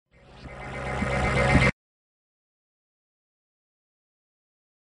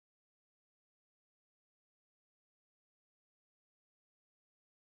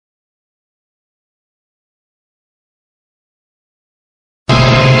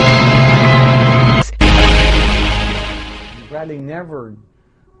sadly never,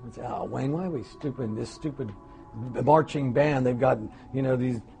 oh, Wayne, why are we stupid? This stupid marching band, they've got, you know,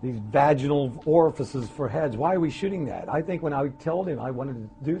 these vaginal orifices for heads. Why are we shooting that? I think when I told him I wanted to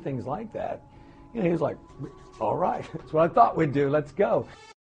do things like that, you know, he was like, all right, that's what I thought we'd do, let's go.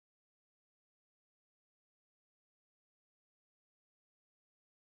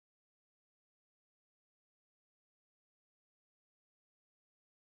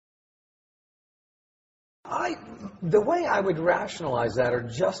 The way I would rationalize that or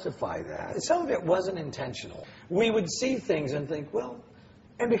justify that, some of it wasn't intentional. We would see things and think, well,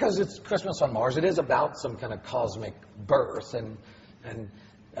 and because it's Christmas on Mars, it is about some kind of cosmic birth, and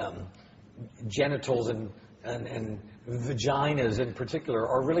genitals and vaginas in particular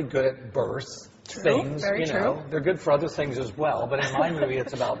are really good at birth things. Very true. They're good for other things as well, but in my movie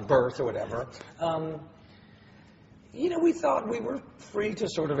it's about birth or whatever. You know, we thought we were free to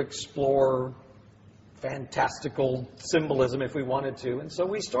sort of explore fantastical symbolism if we wanted to, and so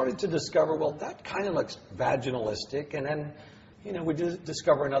we started to discover, well, that kind of looks vaginalistic, and then, you know, we did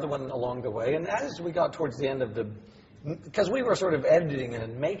discover another one along the way, and as we got towards the end of because we were sort of editing it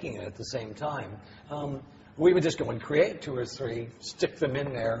and making it at the same time, we would just go and create 2 or 3, stick them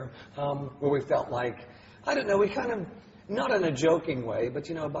in there, where we felt like, I don't know, we kind of, not in a joking way, but,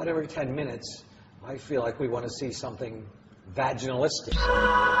 you know, about every 10 minutes, I feel like we want to see something vaginalistic.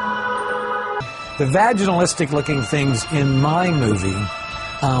 The vaginalistic looking things in my movie,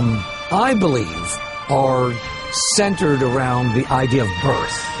 I believe, are centered around the idea of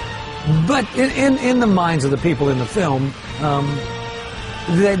birth. But in the minds of the people in the film,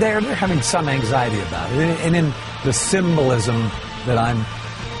 they're having some anxiety about it. And in the symbolism that I'm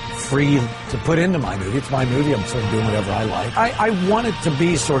free to put into my movie, it's my movie, I'm sort of doing whatever I like. I want it to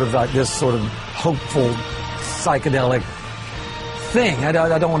be sort of like this sort of hopeful, psychedelic thing. I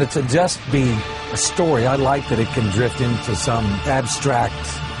don't want it to just be a story. I like that it can drift into some abstract,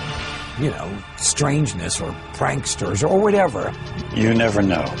 you know, strangeness or pranksters or whatever. You never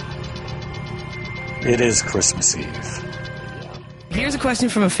know. It is Christmas Eve. Here's a question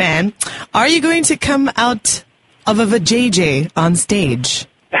from a fan. Are you going to come out of a vajayjay on stage?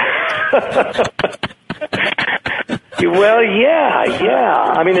 Well,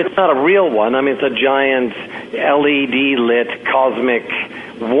 yeah. I mean, it's not a real one. I mean, it's a giant LED-lit cosmic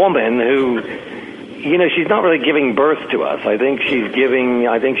woman who, you know, she's not really giving birth to us. I think she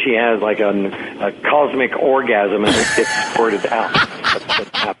has like a cosmic orgasm and it gets squirted out. That's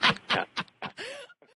what's happening.